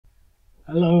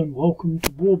Hello and welcome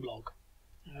to Warblog.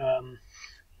 Um,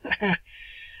 I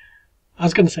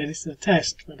was going to say this is a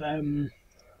test, but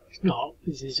it's not.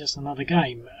 This is just another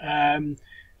game. I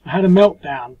had a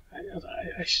meltdown.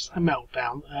 I should say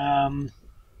meltdown.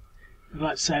 I'd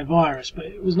like to say a virus, but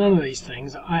it was none of these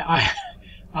things. I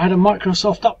had a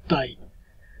Microsoft update,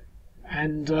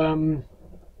 and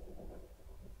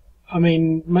I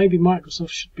mean maybe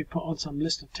Microsoft should be put on some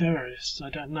list of terrorists.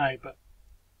 I don't know, but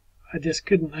I just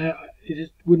couldn't. It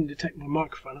just wouldn't detect my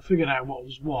microphone. I figured out what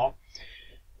was what,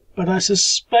 but I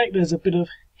suspect there's a bit of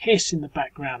hiss in the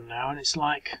background now, and it's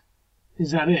like,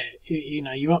 is that it?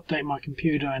 You update my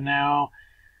computer, and now,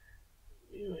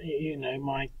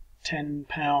 my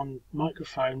 £10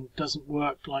 microphone doesn't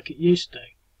work like it used to.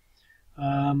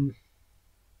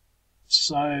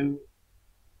 So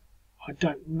I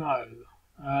don't know.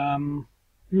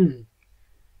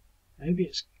 Maybe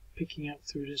it's picking up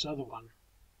through this other one.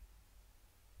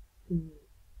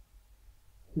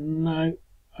 No,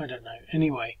 I don't know.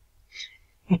 Anyway,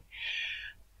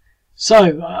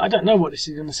 so I don't know what this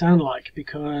is going to sound like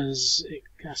because it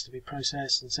has to be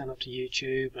processed and sent up to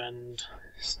YouTube and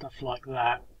stuff like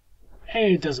that.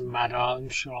 It doesn't matter. I'm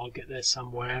sure I'll get there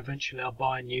somewhere. Eventually, I'll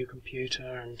buy a new computer,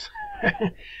 and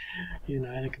in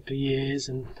a couple of years,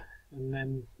 and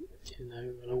then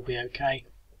it'll all be okay.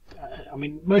 I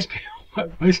mean, most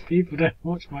people don't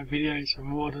watch my videos for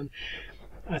more than,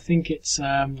 I think it's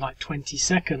like 20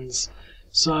 seconds.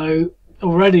 So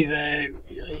already there,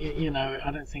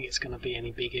 I don't think it's going to be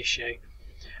any big issue.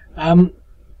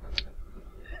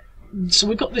 So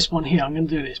we've got this one here. I'm going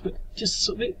to do this, but just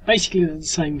sort of basically the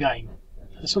same game.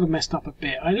 I sort of messed up a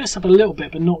bit. I messed up a little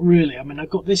bit, but not really. I mean, I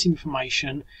got this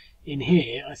information in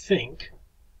here, I think,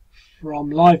 from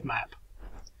Live Map.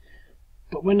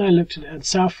 But when I looked at it at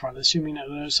South Front, assuming that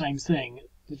they're the same thing,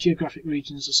 the geographic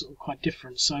regions are sort of quite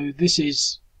different. So this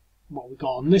is what we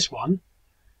got on this one,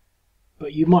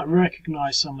 but you might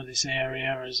recognise some of this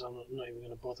area as, I'm not even going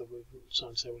to bother with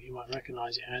trying to say what you might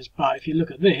recognise it as, but if you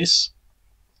look at this,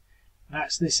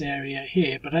 that's this area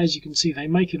here, but as you can see they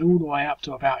make it all the way up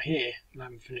to about here, and I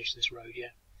haven't finished this road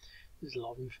yet. There's a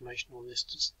lot of information on this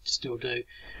to still do,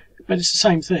 but it's the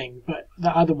same thing, but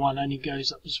that other one only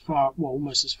goes up as far, well,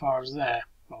 almost as far as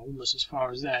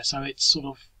there, so it's sort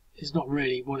of, it's not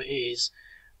really what it is,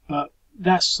 but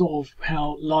that's sort of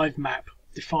how Live Map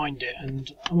defined it,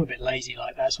 and I'm a bit lazy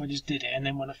like that, so I just did it. And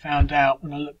then when I found out,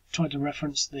 when I tried to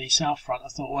reference the South Front, I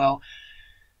thought, well,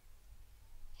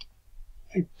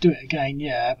 I'd do it again,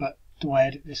 yeah, but do I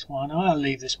edit this one? I'll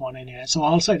leave this one in here. So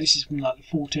I'll say this is from like the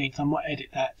 14th. I might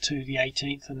edit that to the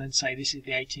 18th, and then say this is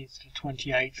the 18th to the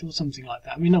 28th, or something like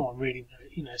that. I mean, no one really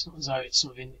knows, it's not as though it's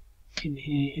sort of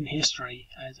in history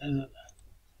at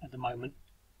the moment.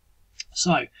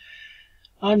 So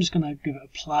I'm just going to give it a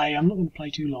play. I'm not going to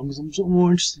play too long because I'm sort of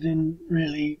more interested in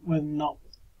really whether or not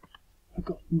I've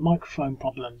got microphone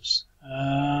problems.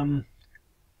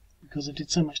 Because I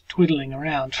did so much twiddling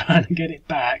around trying to get it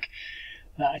back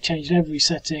that I changed every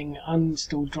setting,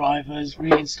 uninstalled drivers,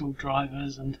 reinstalled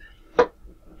drivers, and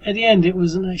at the end it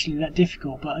wasn't actually that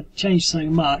difficult, but I changed so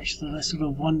much that I sort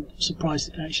of surprised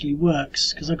it actually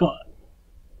works, because I got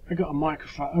a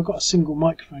microphone, I've got a single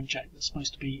microphone jack that's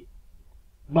supposed to be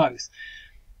both.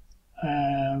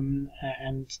 And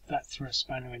that threw a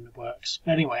spanner in the works.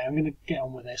 But anyway, I'm going to get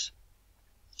on with this.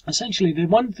 Essentially, the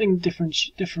one thing different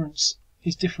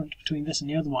between this and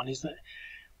the other one is that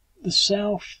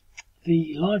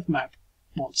the Live Map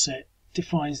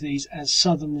defines these as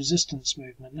Southern Resistance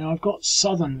Movement. Now I've got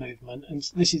Southern Movement, and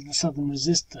this is the Southern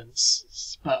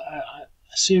Resistance, but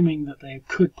assuming that they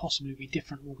could possibly be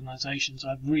different organisations,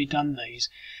 I've redone these.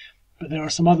 But there are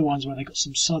some other ones where they've got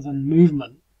some Southern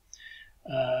Movement.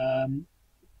 I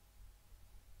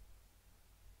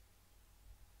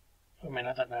mean,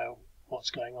 I don't know what's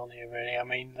going on here really. I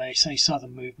mean, they say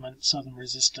Southern Movement, Southern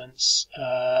Resistance,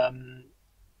 and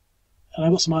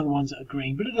I've got some other ones that are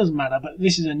green, but it doesn't matter. But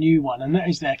this is a new one, and that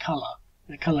is their colour.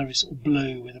 Their colour is sort of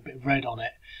blue with a bit of red on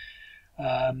it,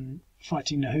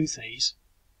 fighting the Houthis.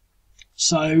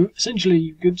 So essentially,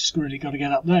 you've just really got to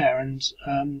get up there, and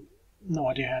no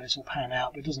idea how this will pan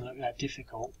out, but it doesn't look that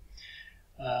difficult.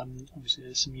 Obviously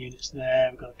there's some units there,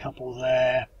 we've got a couple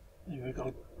there, we've got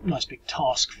a nice big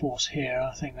task force here.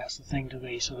 I think that's the thing to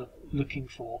be sort of looking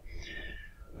for.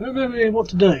 I don't know really what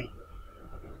to do.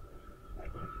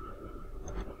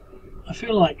 I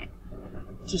feel like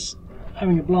just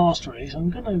having a blast really, so I'm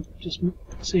going to just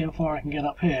see how far I can get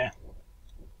up here.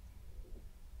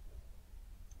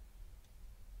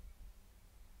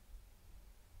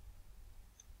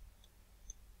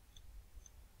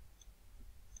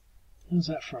 How's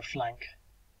that for a flank?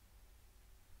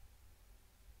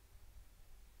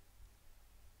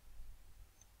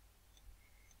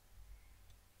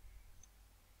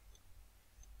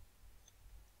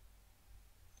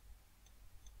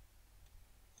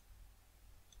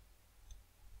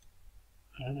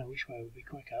 don't know which way would be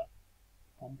quicker.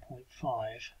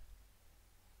 1.5.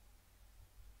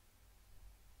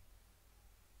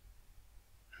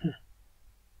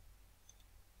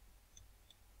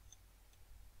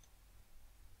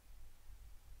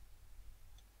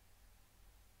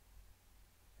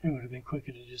 It would have been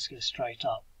quicker to just go straight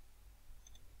up.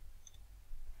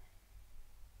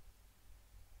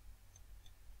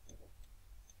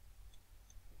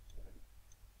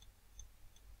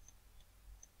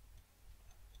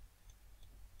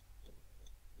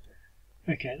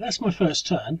 Okay, that's my first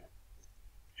turn.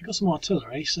 I've got some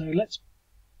artillery, so let's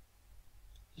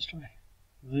just try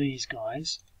these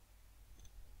guys.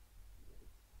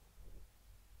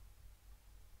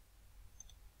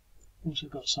 Also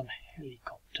got some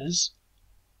helicopters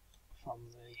from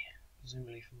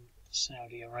presumably from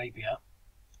Saudi Arabia.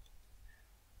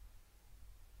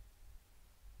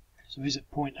 So is it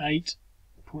 0.8?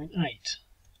 0.8.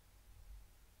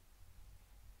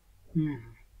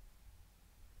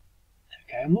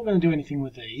 Okay, I'm not going to do anything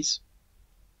with these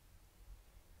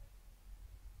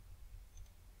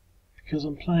because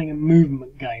I'm playing a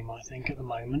movement game, I think, at the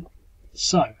moment.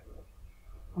 So,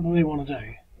 what do we want to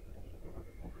do?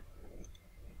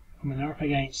 I mean, they're up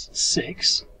against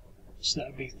 6, so that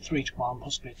would be 3 to 1,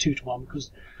 possibly a 2 to 1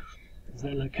 because of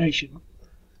their location.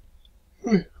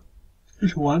 2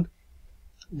 to 1.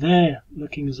 They're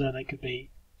looking as though they could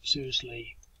be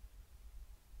seriously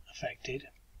affected.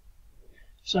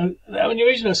 So, I mean, the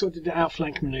reason I sort of did the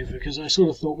outflank manoeuvre because I sort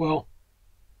of thought, well,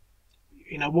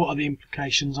 you know, what are the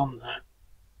implications on that?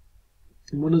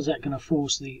 And what is that going to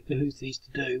force the Houthis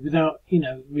to do without, you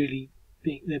know, really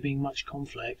there being much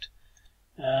conflict?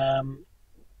 I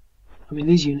mean,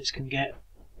 these units can get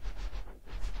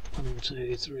 1,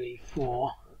 2, 3,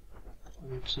 4.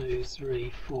 1, 2, 3,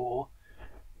 4.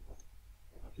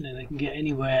 You know, they can get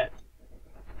anywhere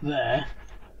there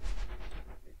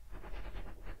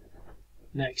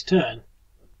next turn.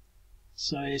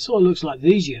 So it sort of looks like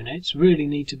these units really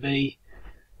need to be,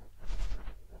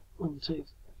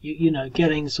 you know,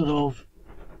 getting sort of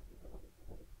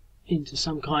into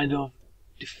some kind of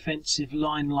defensive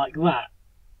line like that.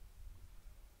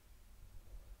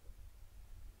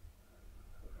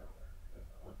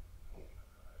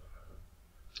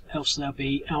 Else they'll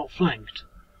be outflanked.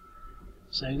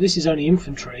 So this is only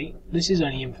infantry. This is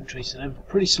only infantry, so they're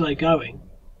pretty slow going.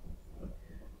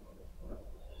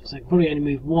 So they can probably only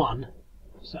move 1.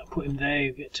 So that'll put him there.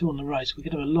 You get 2 on the right. So we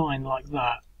could have a line like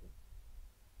that.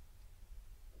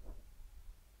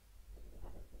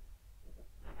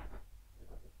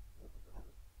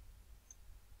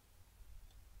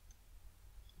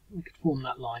 We could form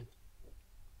that line.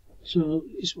 So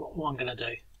this is what I'm going to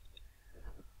do.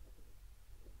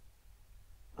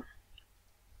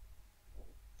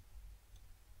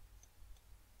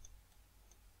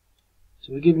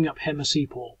 So we're giving up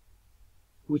Hema,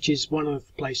 which is one of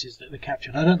the places that they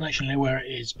captured. I don't actually know where it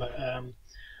is, but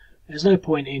there's no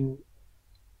point in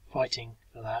fighting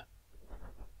for that.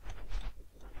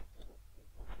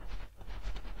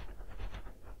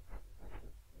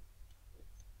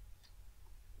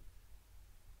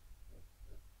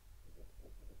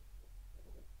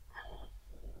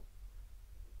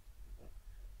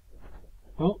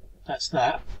 Well, that's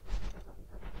that.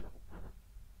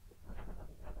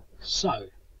 So,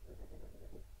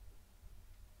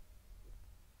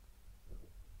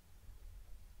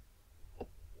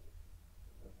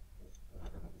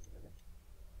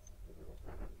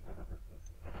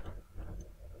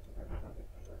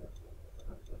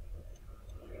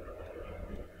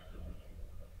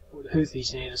 what the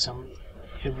Houthis need are some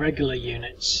irregular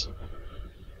units.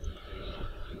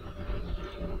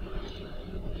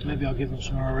 Maybe I'll give them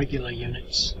some irregular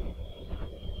units.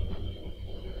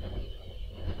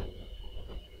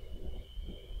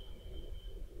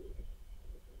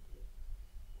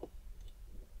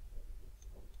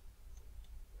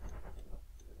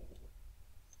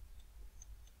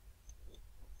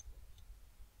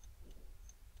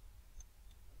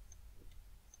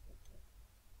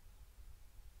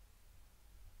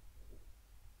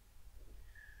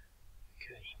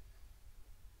 Okay.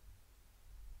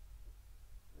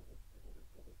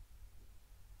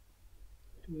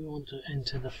 Do we want to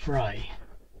enter the fray?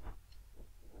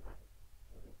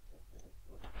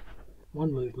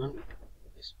 One movement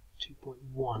is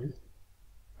 2.1.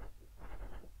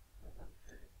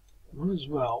 One as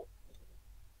well.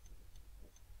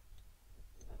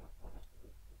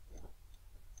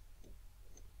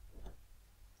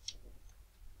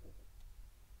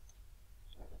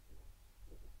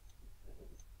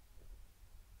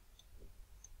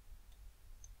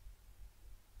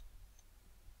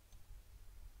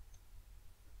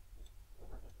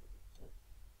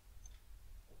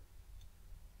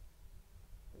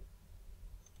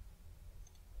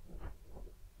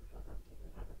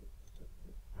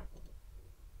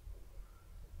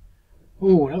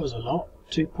 Oh, that was a lot.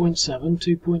 2.7,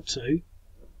 2.2.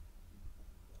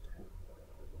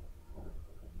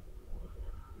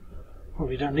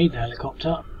 Probably don't need the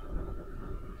helicopter.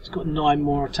 It's got 9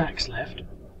 more attacks left.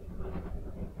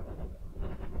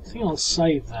 I think I'll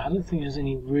save that. I don't think there's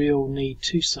any real need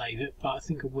to save it, but I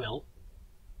think I will.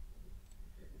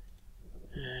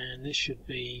 And this should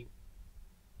be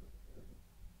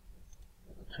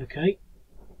okay.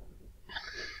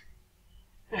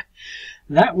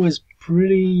 That was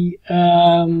pretty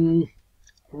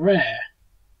rare.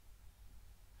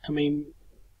 I mean,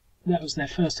 that was their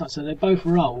first time, so they both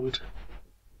rolled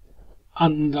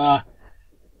under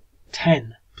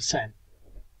 10%,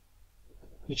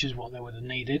 which is what they would have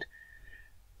needed.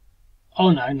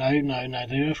 Oh no, they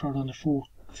both rolled under 40%,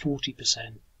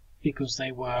 because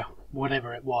they were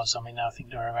whatever it was. I mean, I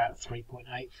think they were about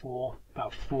 3.84,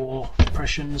 about 4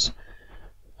 impressions,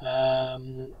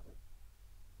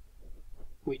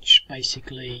 which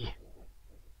basically,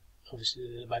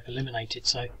 obviously, they're both eliminated.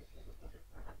 So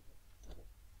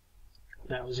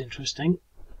that was interesting.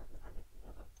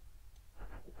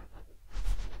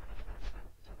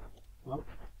 Well,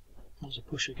 that was a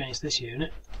push against this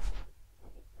unit.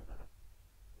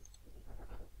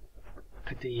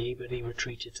 A DE, but he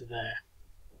retreated to there.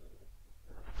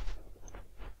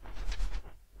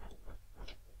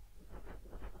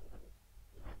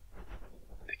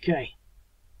 Okay.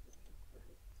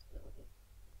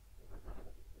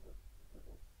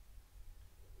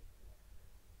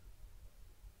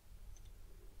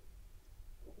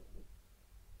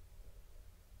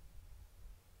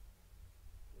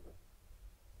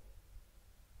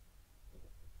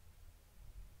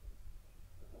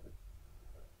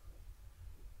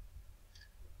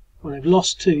 Well, they've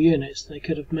lost 2 units. They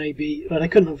could have maybe... Well, they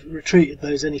couldn't have retreated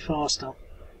those any faster.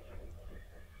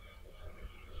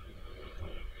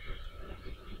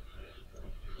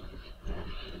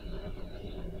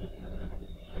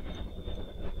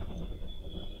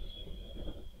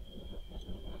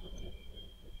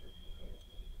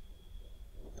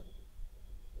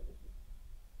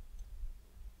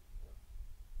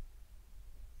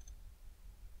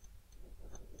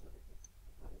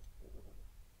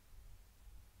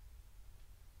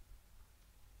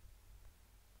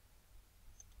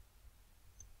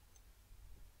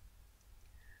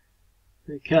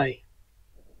 Okay.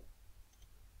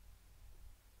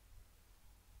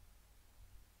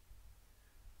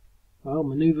 Well,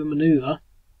 manoeuvre.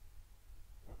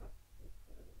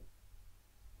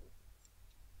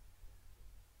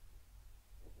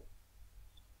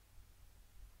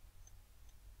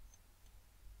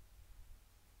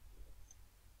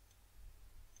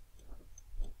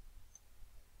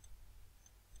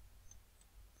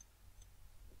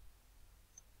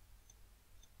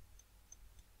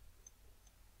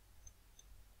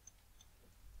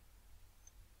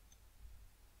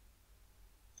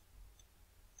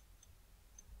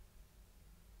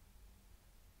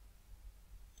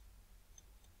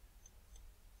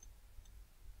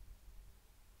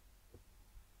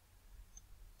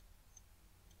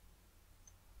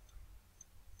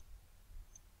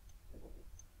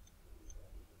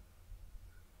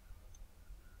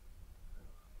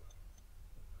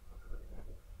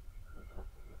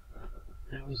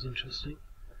 That was interesting.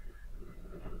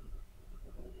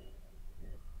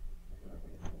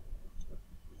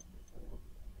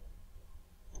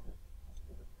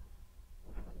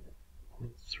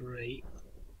 Point 3.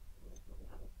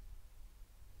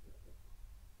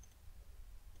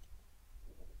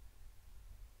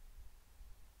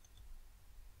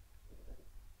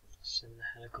 Send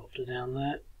the helicopter down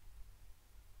there.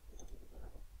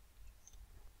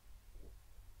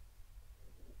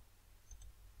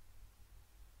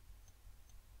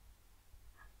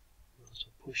 Also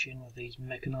push in with these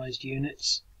mechanised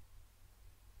units.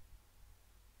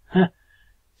 Huh.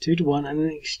 2 to 1 and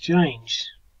an exchange.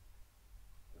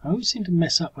 I always seem to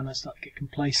mess up when I start to get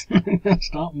complacent and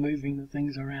start moving the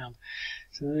things around.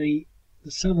 So the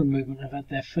southern movement have had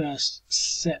their first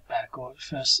setback, or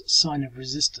first sign of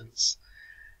resistance.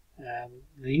 The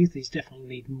Youthies definitely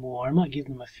need more. I might give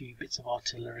them a few bits of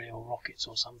artillery or rockets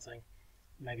or something.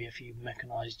 Maybe a few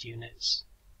mechanised units.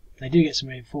 They do get some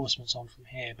reinforcements on from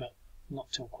here, but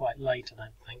not till quite late, I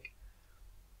don't think.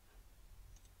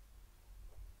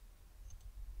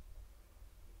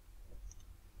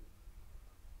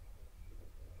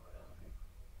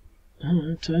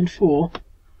 Turn 4.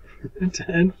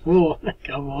 Turn 4.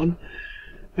 Come on.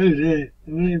 Oh dear.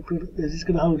 They're just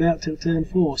going to hold out till turn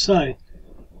 4. So,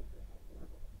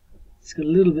 it's got a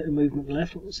little bit of movement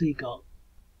left. What's he got?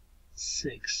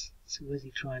 6. So where's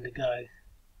he trying to go?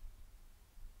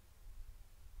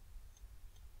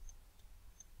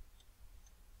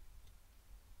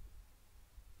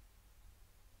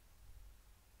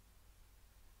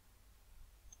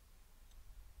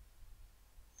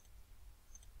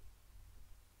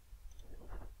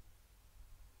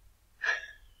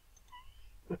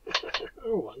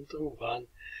 one-to-one.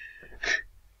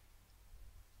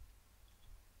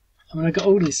 I mean, I got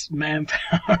all this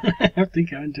manpower. I have to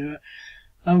go and do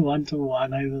a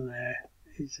one-to-one over there.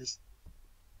 It's just...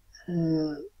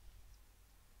 I'm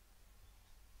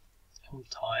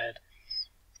tired.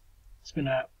 I spent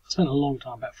a long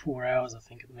time, about 4 hours, I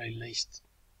think, at the very least,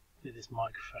 with this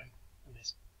microphone. And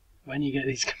when you get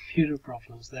these computer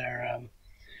problems, they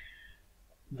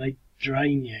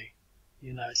drain you.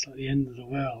 You know, it's like the end of the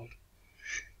world.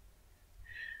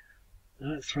 I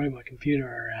don't throw my computer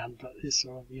around, but this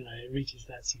sort of, you know, it reaches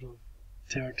that sort of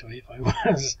territory if I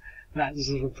was that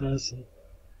sort of person.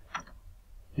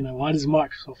 You know, why does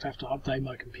Microsoft have to update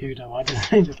my computer? Why don't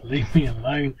they just leave me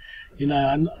alone? You know,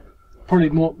 I'm probably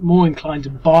more inclined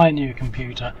to buy a new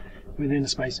computer within the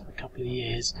space of a couple of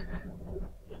years.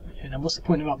 You know, what's the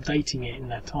point of updating it in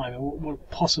that time? What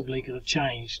possibly could have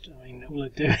changed? I mean, all I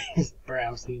do is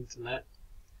browse the internet.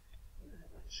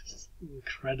 It's just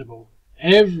incredible.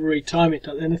 Every time it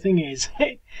does. And the thing is,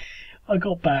 I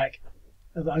got back,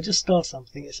 I just start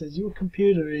something, it says your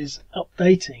computer is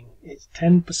updating, it's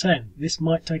 10%, this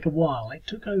might take a while. It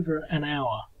took over an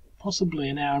hour, possibly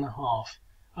an hour and a half,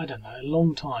 I don't know, a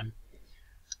long time.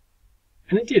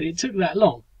 And it took that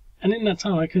long. And in that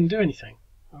time I couldn't do anything.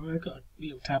 I mean, I've got a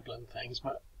little tablet and things,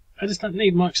 but I just don't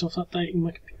need Microsoft updating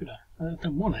my computer. I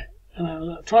don't want it. And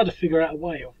I tried to figure out a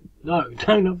way of, no,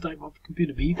 don't update my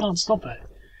computer, but you can't stop it.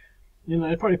 You know,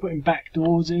 they're probably putting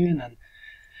backdoors in and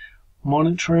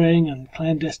monitoring and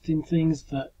clandestine things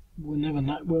that we'll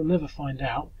never find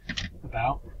out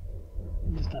about.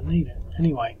 We just don't need it.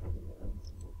 Anyway.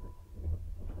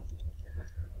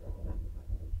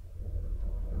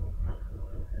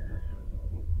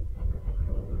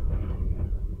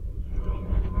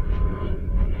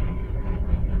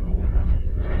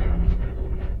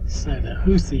 So the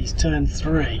Houthis turned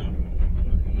 3.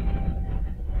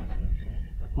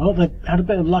 Well, they've had a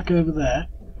bit of luck over there.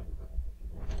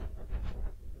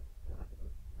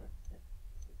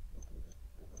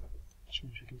 Which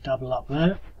means we can double up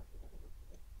there.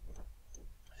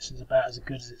 This is about as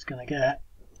good as it's going to get.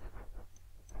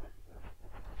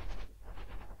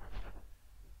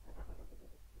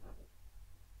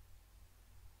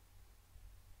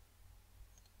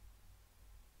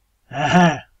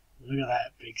 Aha! Look at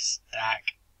that big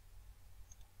stack.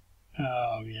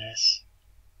 Oh, yes.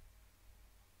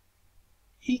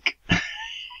 Eek!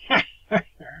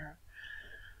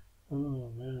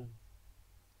 Oh, man.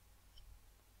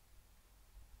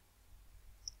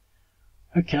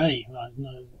 Okay, right,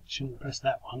 no, shouldn't press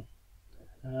that one.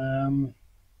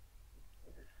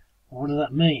 What does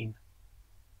that mean?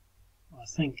 I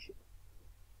think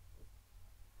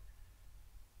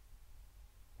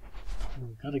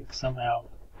we've got to somehow.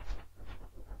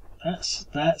 That's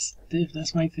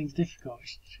made things difficult. I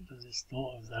should have just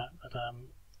thought of that, but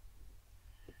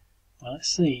well, let's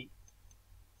see.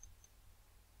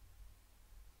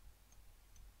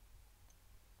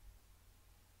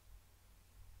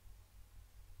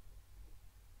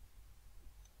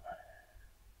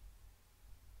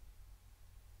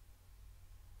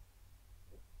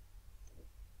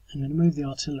 I'm going to move the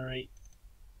artillery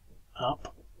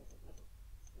up.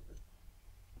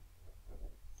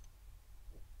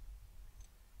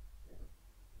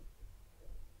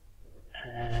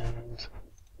 And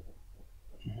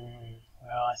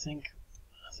well, I think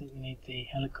we need the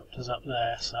helicopters up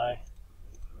there, so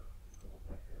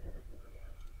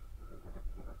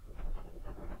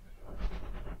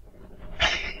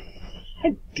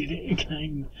I did it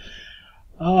again.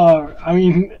 Oh, I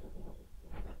mean,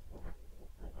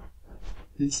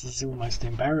 this is almost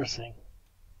embarrassing.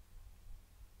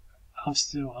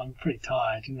 I'm pretty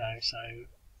tired, you know, so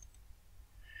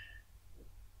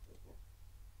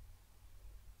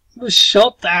it was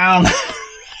shot down.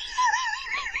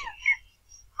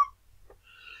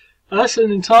 That's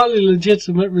an entirely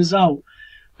legitimate result,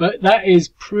 but that is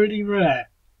pretty rare.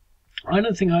 I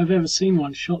don't think I've ever seen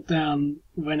one shot down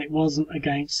when it wasn't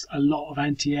against a lot of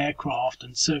anti-aircraft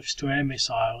and surface-to-air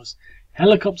missiles.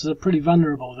 Helicopters are pretty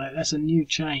vulnerable. That's a new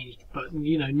change, but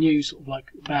you know, new sort of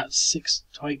like about 6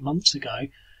 to 8 months ago.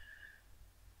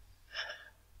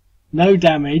 No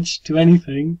damage to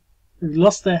anything. They've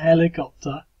lost their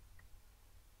helicopter.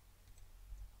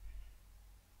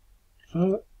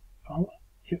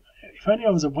 If only I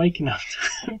was awake enough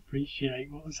to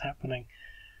appreciate what was happening.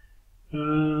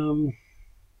 Can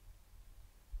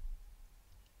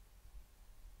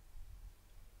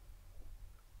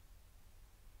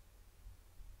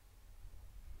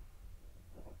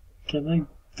they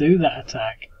do that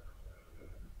attack?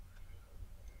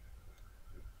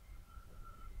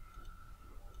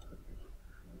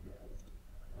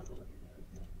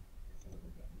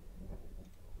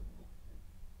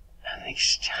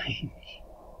 exchange.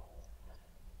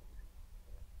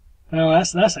 Oh,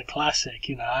 that's a classic,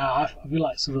 you know. I feel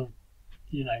like sort of,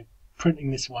 you know,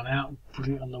 printing this one out and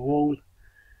putting it on the wall,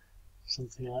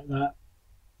 something like that.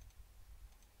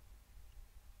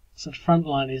 So the front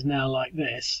line is now like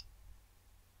this,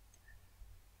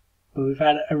 but we've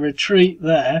had a retreat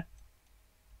there,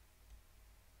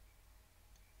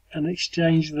 an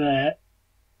exchange there,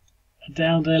 a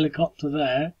downed helicopter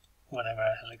there, whatever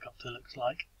a helicopter looks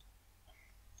like.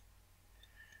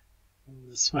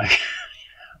 And the smoke.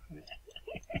 It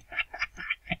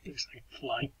looks like a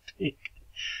flying pig.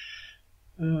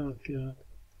 Oh god.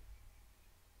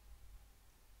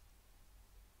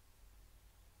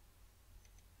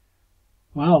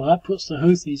 Wow, that puts the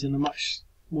Houthis in a much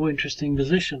more interesting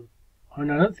position. I mean,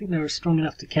 I don't think they were strong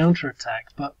enough to counterattack,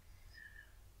 but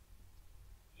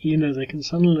you know, they can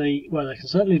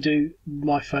certainly do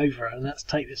my favourite, and that's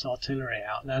take this artillery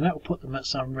out. Now that will put them at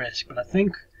some risk, but I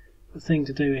think the thing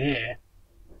to do here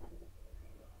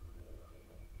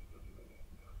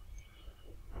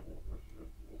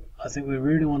I think we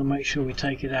really want to make sure we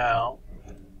take it out.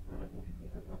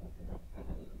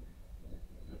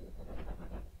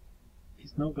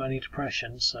 He's not got any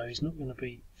depression, so he's not going to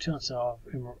be, chances of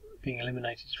him being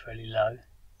eliminated is fairly low.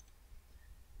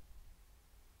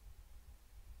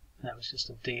 That was just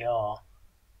a DR.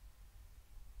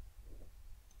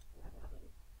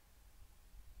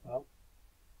 Well,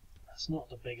 that's not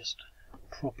the biggest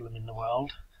problem in the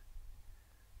world.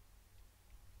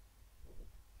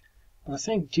 But I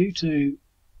think due to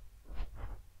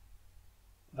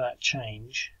that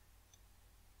change,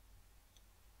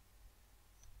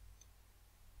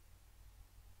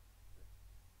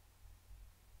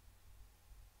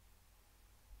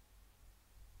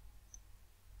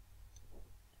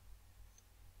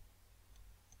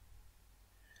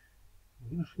 we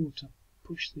can afford to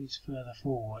push these further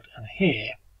forward, and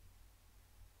here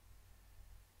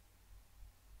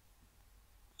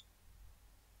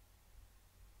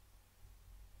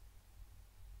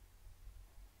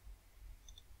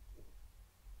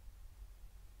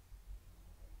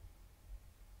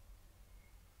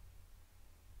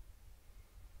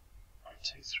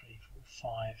two, three, four,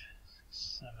 5,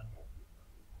 6, 7.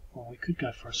 Well, we could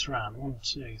go for a surround. 1,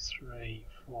 2, 3,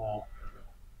 4.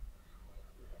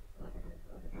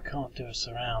 We can't do a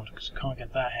surround because we can't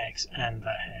get that hex and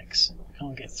that hex. We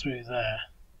can't get through there.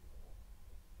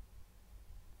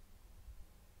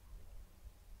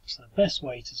 So the best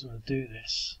way to sort of do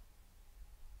this,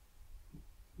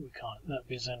 we can't. That'd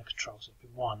be a zone of control. So it'd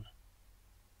be 1,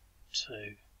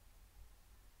 2.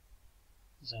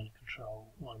 Zone of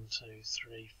control 1, 2,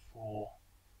 3, 4.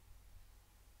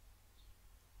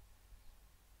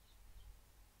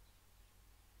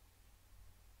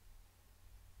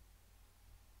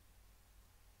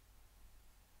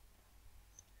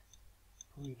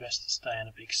 Probably best to stay in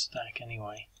a big stack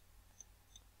anyway.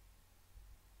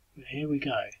 But here we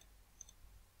go.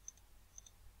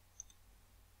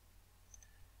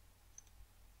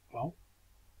 Well,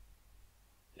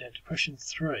 yeah, depression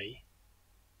 3.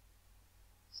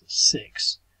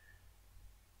 6,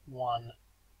 1,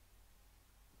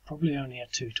 probably only a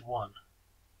 2 to 1,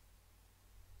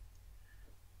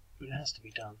 but it has to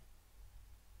be done.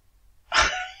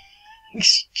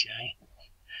 Exchange.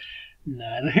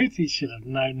 No, the Houthis should have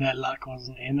known their luck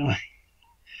wasn't in.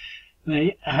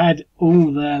 They had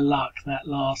all their luck that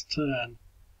last turn.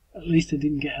 At least they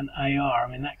didn't get an AR. I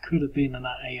mean, that could have been an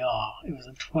AR. It was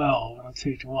a 12 and a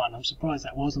 2 to 1. I'm surprised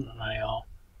that wasn't an AR.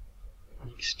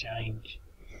 An exchange.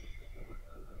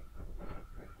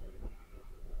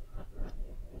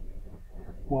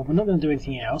 Well, we're not going to do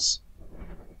anything else.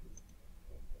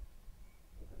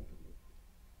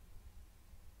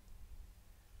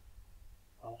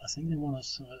 Well, I think they want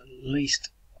us to at least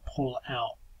pull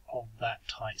out of that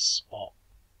tight spot.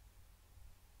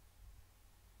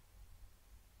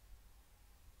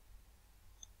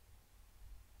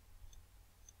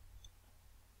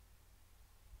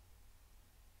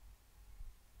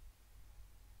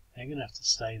 They're going to have to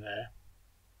stay there.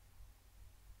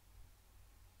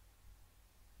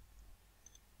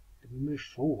 We move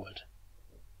forward.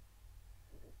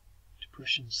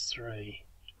 Depression's 3,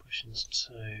 depression's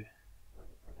 2,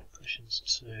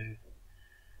 depression's 2,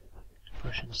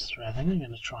 depression's 3. I think they're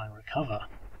going to try and recover.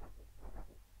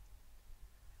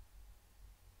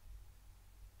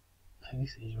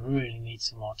 Houthis really need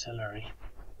some artillery.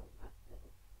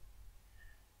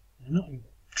 They're not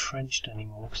entrenched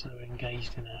anymore because they were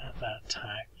engaged in that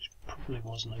attack, which probably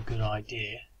wasn't a good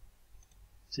idea.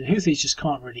 So the Houthis just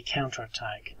can't really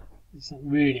counterattack. They don't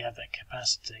really have that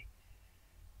capacity,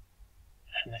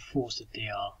 and they're forced to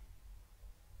DR.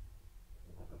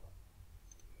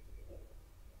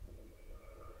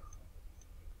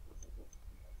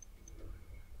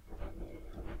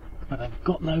 I've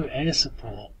got no air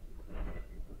support.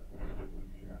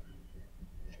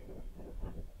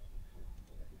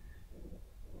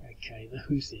 Okay, the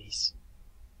Houthis.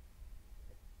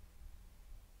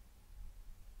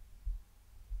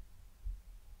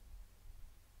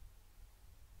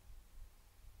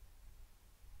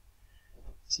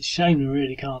 It's a shame we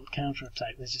really can't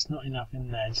counterattack. There's just not enough in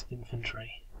there, just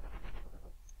infantry.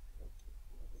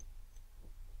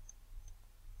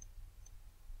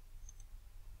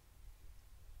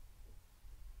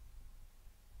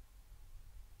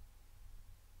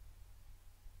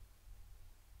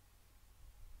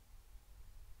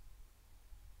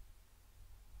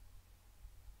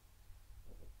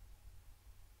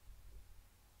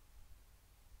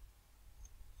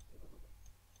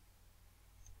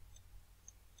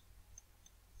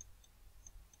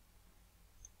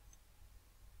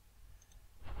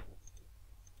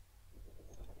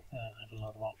 I don't have a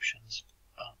lot of options,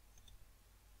 but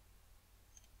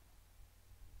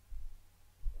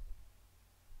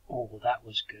oh, that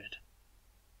was good.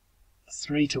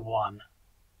 3-1.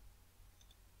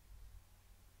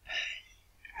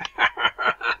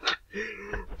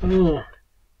 Oh,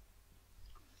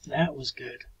 that was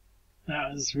good.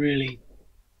 That was really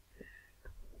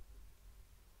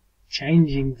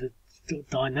changing the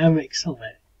dynamics of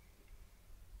it.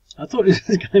 I thought it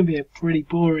was going to be a pretty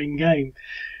boring game.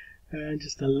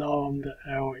 Just alarmed at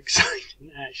how exciting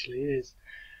it actually is.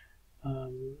 I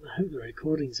hope the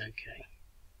recording's okay.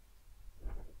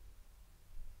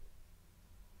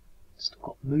 Still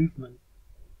got movement.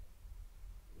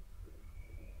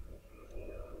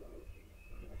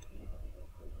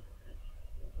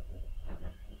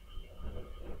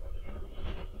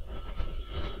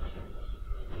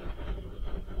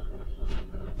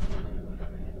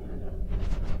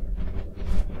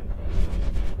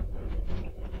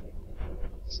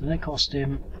 So that cost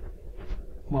him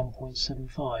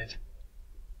 1.75.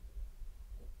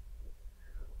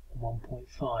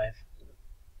 1.5.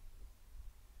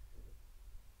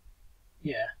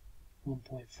 Yeah,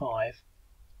 1.5.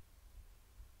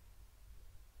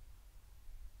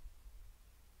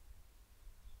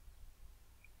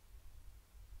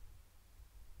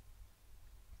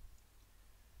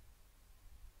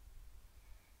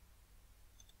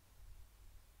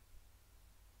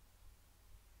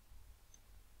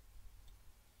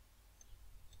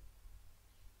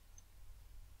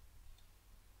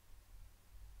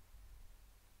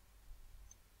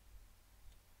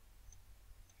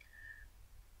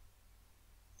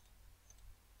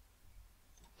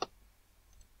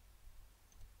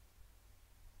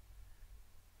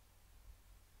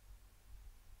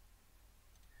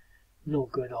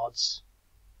 Not good odds.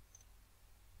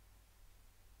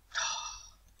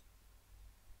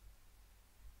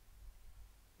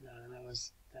 No, that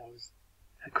was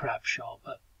a crap shot,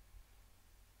 but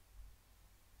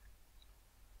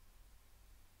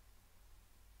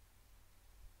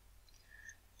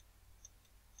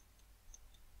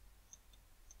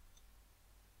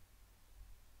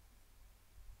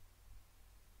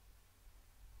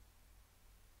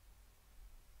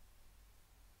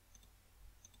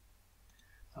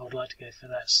I would like to go for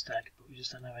that stack, but we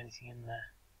just don't have anything in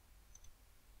there.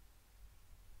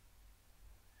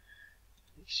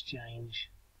 Exchange.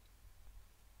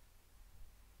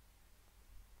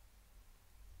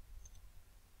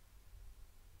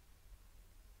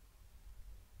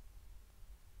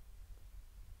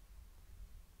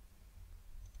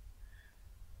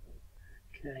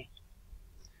 Okay.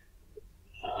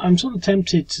 I'm sort of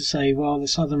tempted to say, well, the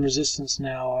Southern Resistance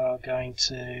now are going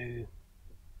to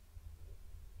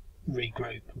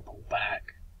regroup and pull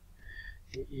back.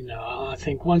 You know, I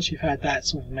think once you've had that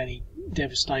sort of many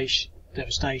devastations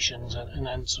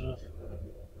and sort of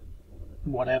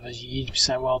whatever, you'd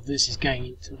say, well, this is going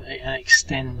into an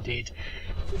extended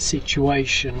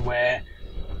situation where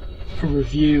a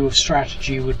review of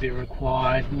strategy would be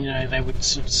required. You know, they would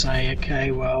sort of say,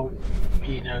 okay, well,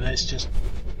 you know,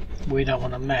 we don't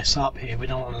want to mess up here, we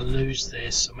don't want to lose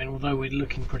this. I mean, although we're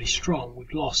looking pretty strong,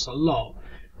 we've lost a lot.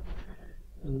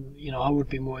 And, you know, I would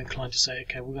be more inclined to say,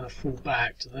 okay, we're going to fall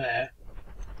back to there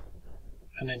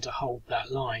and then to hold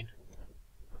that line.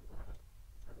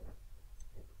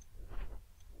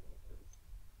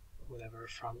 Whatever a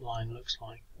front line looks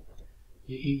like.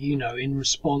 You know, in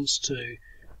response to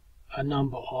a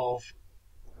number of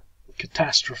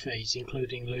catastrophes,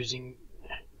 including losing,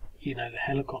 you know, the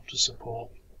helicopter support,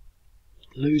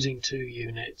 losing 2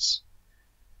 units,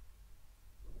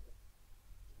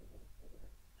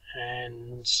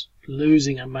 and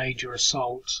losing a major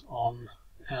assault on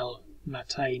El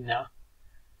Matena,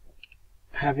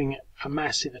 having a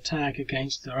massive attack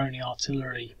against their only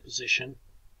artillery position,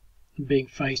 being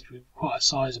faced with quite a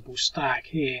sizable stack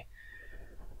here.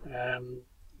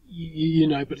 You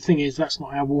know, but the thing is, that's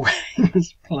not how war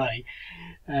games play,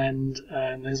 and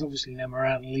there's obviously no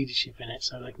morale and leadership in it,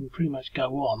 so they can pretty much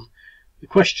go on. The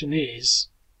question is,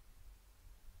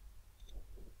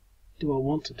 do I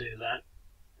want to do that?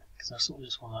 Because I sort of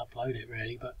just want to upload it,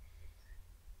 really. But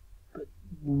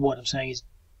what I'm saying is,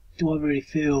 do I really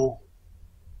feel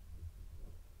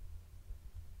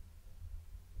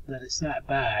that it's that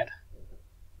bad?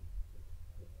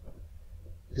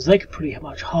 Because they could pretty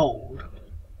much hold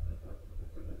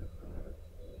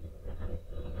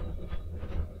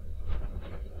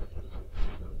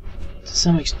to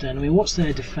some extent. I mean, what's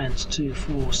their defence? 2,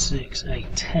 4, 6,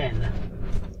 8, 10.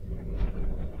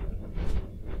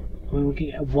 I mean, we can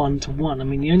get a 1-to-1. I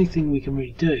mean, the only thing we can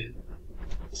really do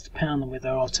is to pound them with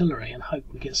our artillery and hope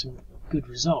we get some good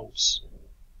results.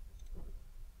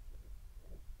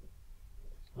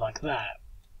 Like that.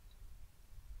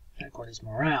 That got his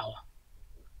morale.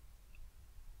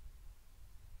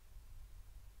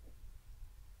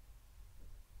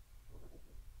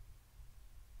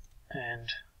 And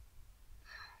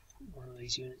one of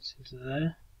these units into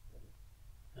there.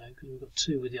 No, because we've got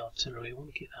 2 with the artillery. We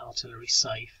want to keep the artillery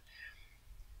safe.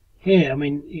 Here, I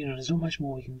mean, you know, there's not much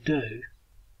more we can do.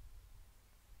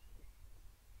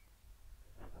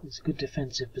 It's a good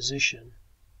defensive position.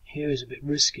 Here is a bit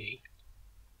risky.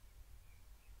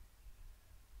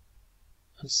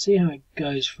 Let's see how it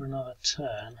goes for another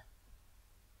turn.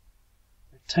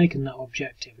 We've taken that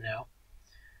objective now.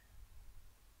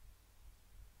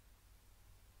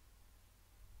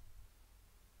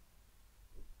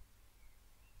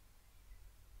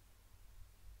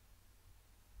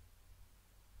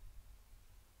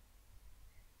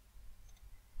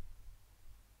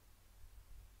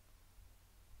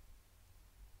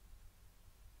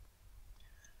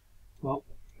 Well,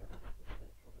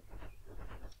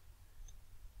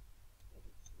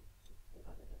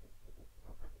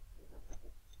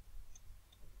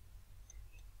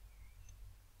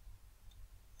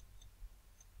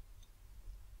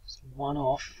 it's one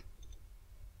off.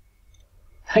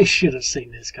 They should have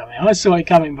seen this coming. I saw it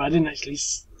coming, but I didn't actually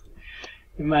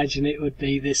imagine it would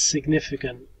be this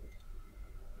significant.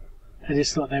 I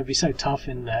just thought they'd be so tough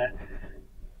in there.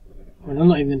 Well, I'm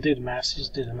not even going to do the maths,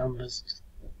 just do the numbers.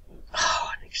 Oh,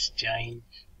 an exchange.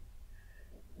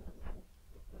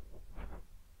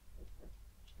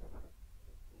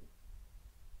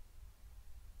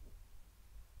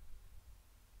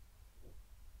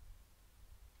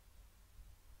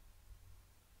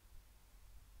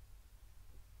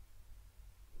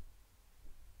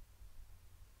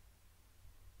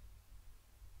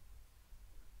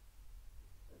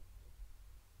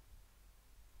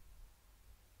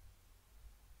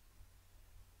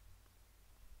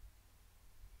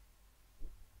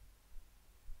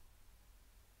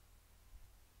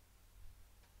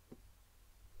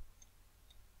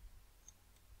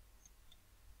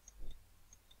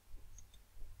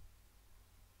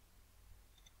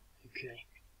 Okay.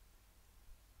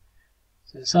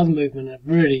 So the southern movement have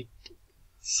really,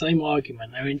 same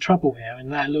argument, they're in trouble here,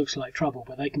 and that looks like trouble,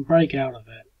 but they can break out of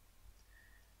it.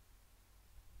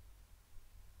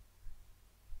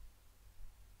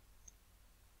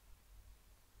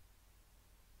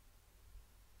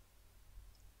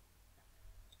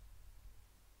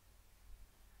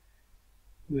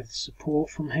 With support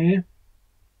from here.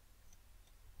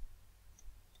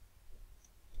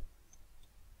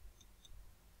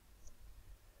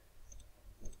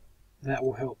 That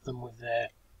will help them with their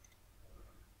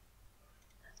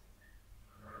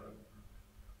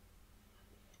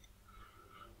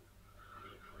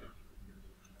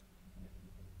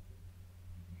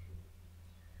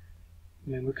I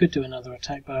mean, we could do another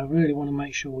attack, but I really want to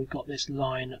make sure we've got this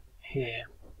line here.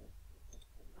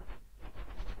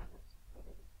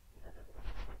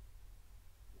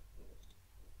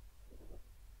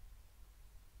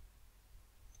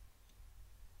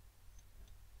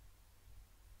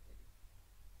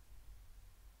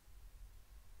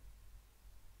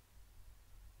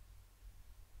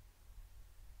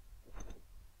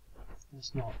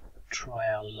 Let's not try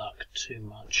our luck too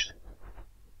much.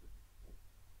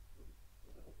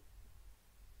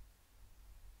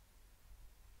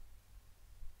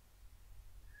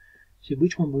 So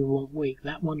which one we want weak?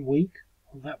 That one weak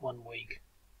or that one weak?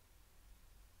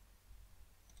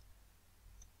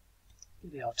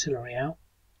 Get the artillery out.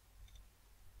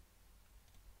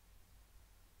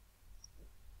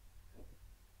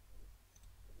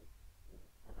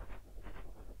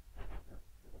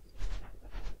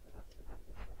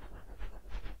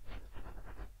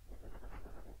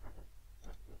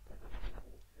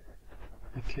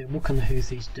 Okay, what can the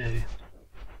Houthis do?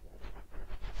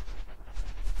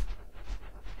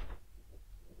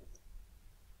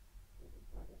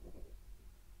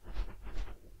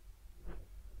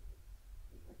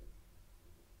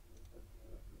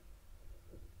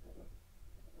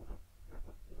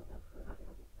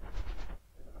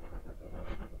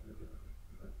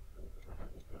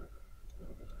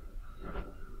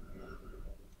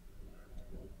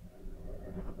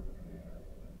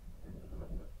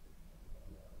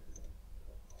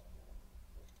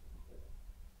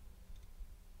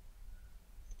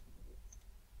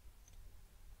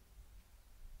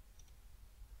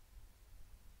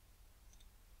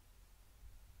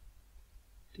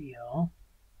 DR.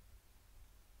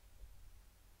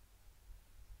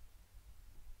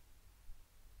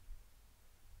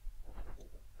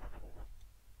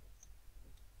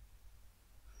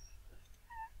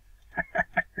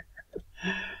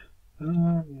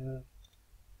 Yeah.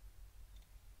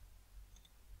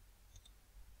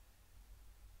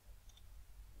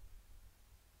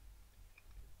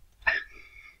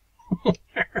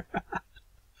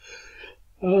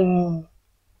 Oh,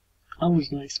 I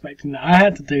was not expecting that. I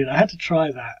had to do that. I had to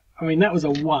try that. I mean, that was a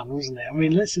 1, wasn't it? I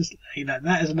mean, let's just,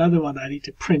 that is another one that I need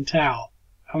to print out.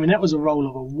 I mean, that was a roll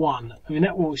of a 1. I mean,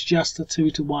 that was just a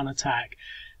 2-to-1 attack.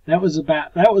 That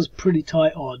was pretty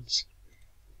tight odds.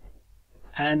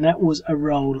 And that was a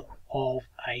roll of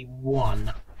a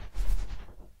 1.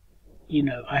 You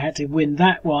know, I had to win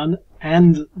that one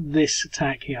and this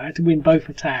attack here. I had to win both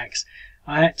attacks.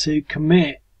 I had to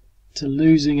commit to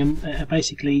losing and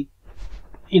basically,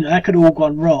 that could have all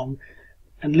gone wrong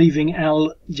and leaving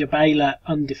Al Jabaila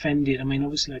undefended. I mean,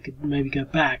 obviously I could maybe go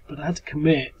back, but I had to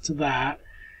commit to that.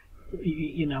 I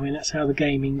mean, that's how the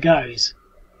gaming goes.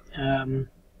 But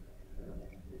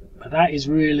that is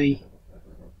really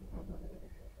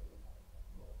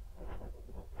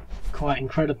quite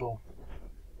incredible.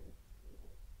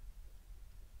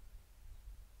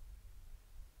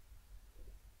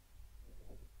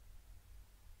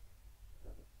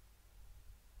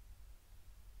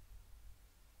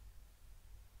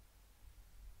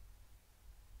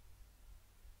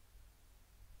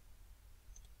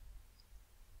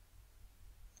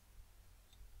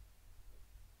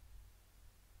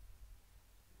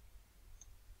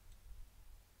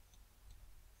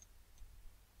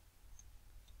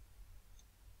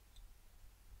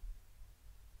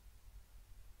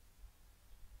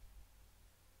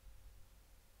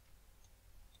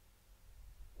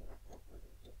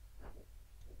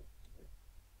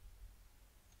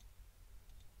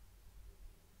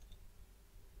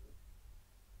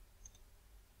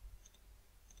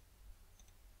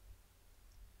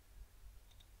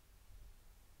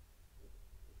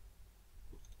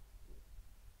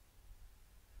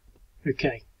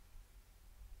 Okay.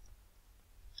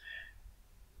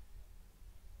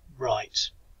 Right.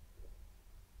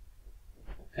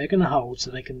 They're going to hold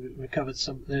so they can recover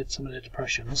some of their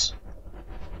depressions.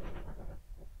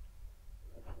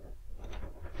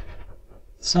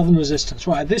 Southern resistance.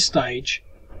 Right, at this stage,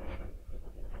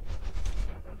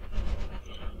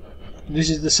 this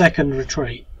is the second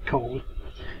retreat call.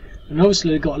 And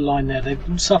obviously they've got a line there.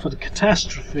 They've suffered a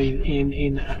catastrophe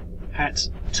at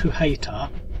Hodeida.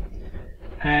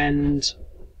 And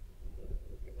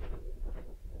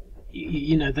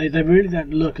they really don't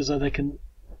look as though they can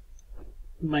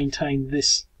maintain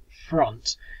this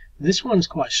front. This one's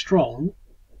quite strong,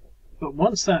 but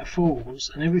once that falls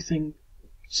and everything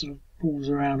sort of falls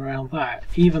around that,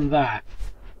 even that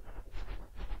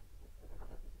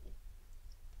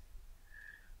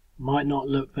might not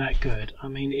look that good. I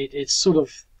mean, it's sort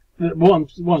of what I'm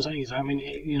saying is, I mean,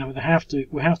 we have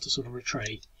to sort of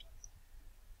retreat.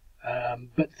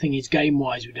 But the thing is,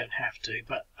 game-wise, we don't have to.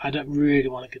 But I don't really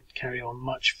want to carry on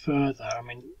much further. I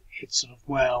mean, it's sort of,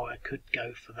 well, I could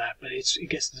go for that, but it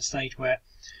gets to the stage where,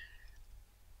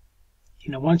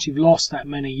 once you've lost that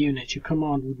many units, your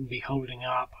command wouldn't be holding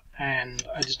up, and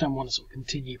I just don't want to sort of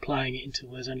continue playing it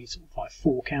until there's only sort of like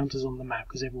 4 counters on the map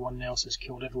because everyone else has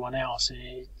killed everyone else.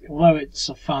 And although it's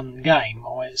a fun game,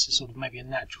 or it's a sort of maybe a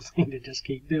natural thing to just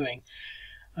keep doing,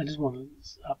 I just want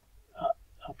to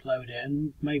upload it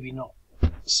and maybe not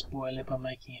spoil it by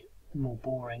making it more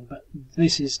boring. But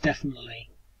this is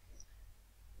definitely,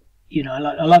 I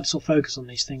like to sort of focus on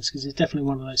these things because it's definitely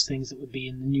one of those things that would be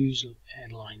in the news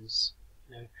headlines.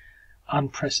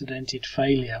 Unprecedented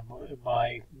failure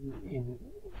by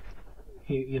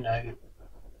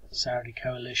Saudi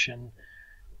coalition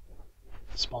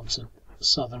sponsored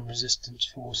Southern resistance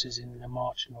forces in the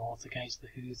march north against the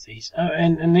Houthis. Oh,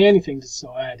 and the only thing to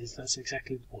sort of add is that's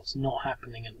exactly what's not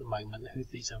happening at the moment. The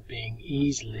Houthis are being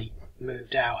easily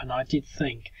moved out, and I did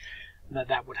think that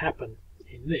that would happen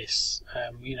in this.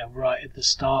 You know, right at the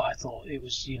start, I thought it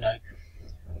was, you know,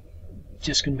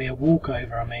 just going to be a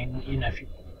walkover. I mean, you know, if you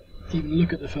even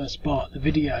look at the first part, the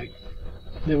video,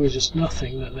 there was just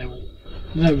nothing, that there was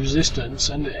no resistance,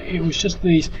 and it was just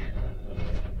these,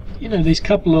 you know, these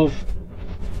couple of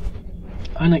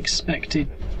unexpected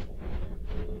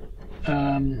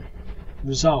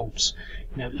results.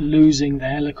 You know, losing the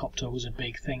helicopter was a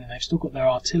big thing, and they've still got their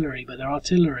artillery, but their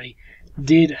artillery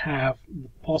did have the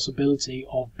possibility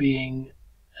of being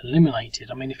eliminated.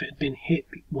 I mean, if it had been hit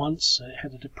once, it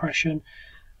had a depression.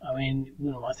 I mean,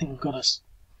 you know, I think we've got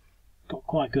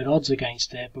quite good odds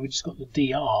against it, but we just got the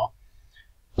DR,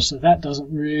 so that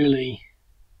doesn't really,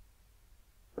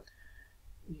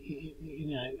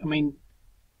 you know, I mean,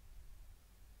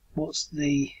 what's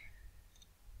the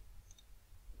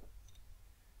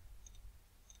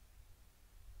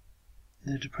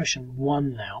depression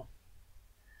 1 now.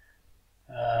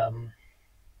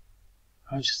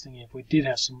 I was just thinking if we did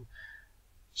have some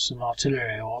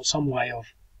artillery or some way of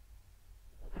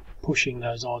pushing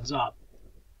those odds up.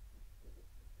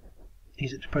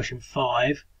 Is it depression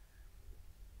 5,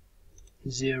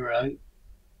 0,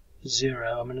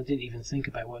 0? I mean, I didn't even think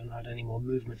about whether I had any more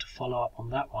movement to follow up on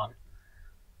that one.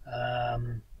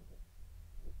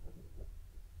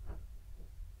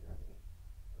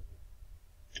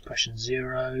 Depression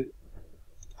 0,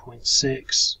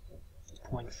 0.6,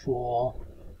 0.4,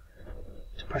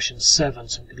 depression 7,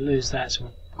 so we could lose that, so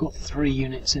we've got 3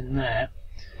 units in there.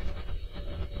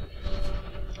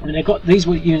 I mean, these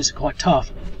units are quite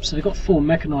tough, so they've got 4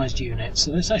 mechanised units,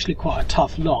 so that's actually quite a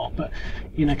tough lot, but,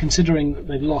 you know, considering that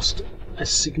they've lost a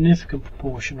significant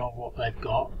proportion of what they've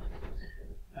got,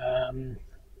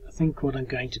 I think what I'm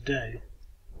going to do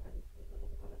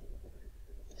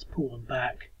is pull them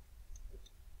back.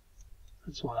 I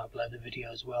just want to upload the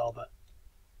video as well, but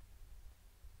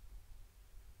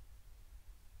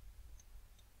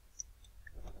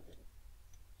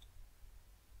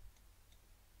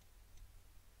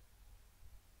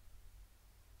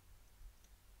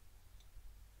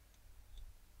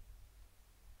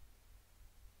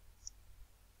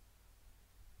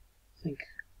I think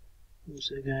I'm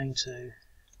also going to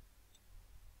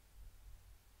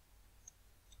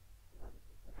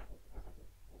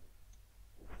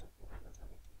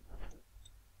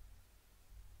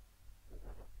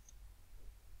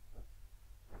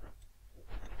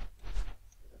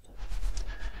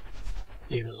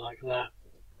leave it like that,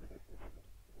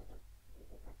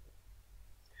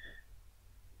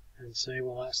 and say,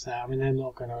 well, that's that. I mean, they're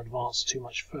not going to advance too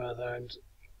much further, and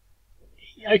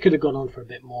I could have gone on for a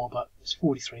bit more, but it's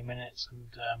 43 minutes, and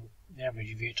the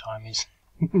average view time is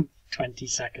 20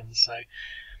 seconds. So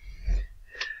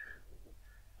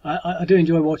I do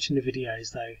enjoy watching the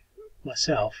videos though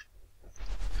myself,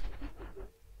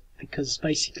 because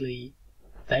basically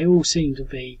they all seem to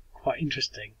be quite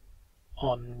interesting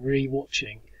on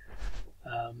re-watching,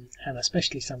 and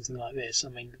especially something like this. I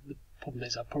mean, the problem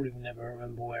is I probably will never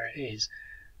remember where it is,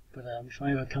 but if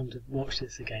I ever come to watch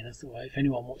this again, I thought, if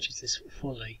anyone watches this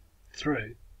fully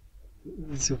through,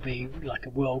 this will be like a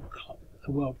World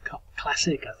Cup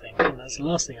classic, I think, and that's the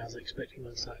last thing I was expecting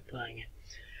when I started playing it.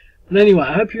 But anyway,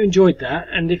 I hope you enjoyed that,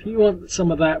 and if you want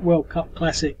some of that World Cup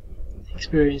classic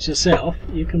experience yourself,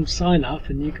 you can sign up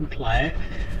and you can play it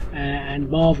and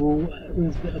marvel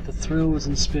with the thrills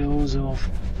and spills of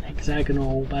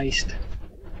hexagonal based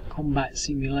combat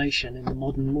simulation in the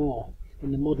modern war,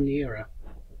 in the modern era.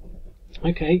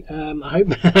 Okay, I hope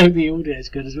the audio is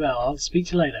good as well. I'll speak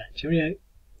to you later. Cheerio.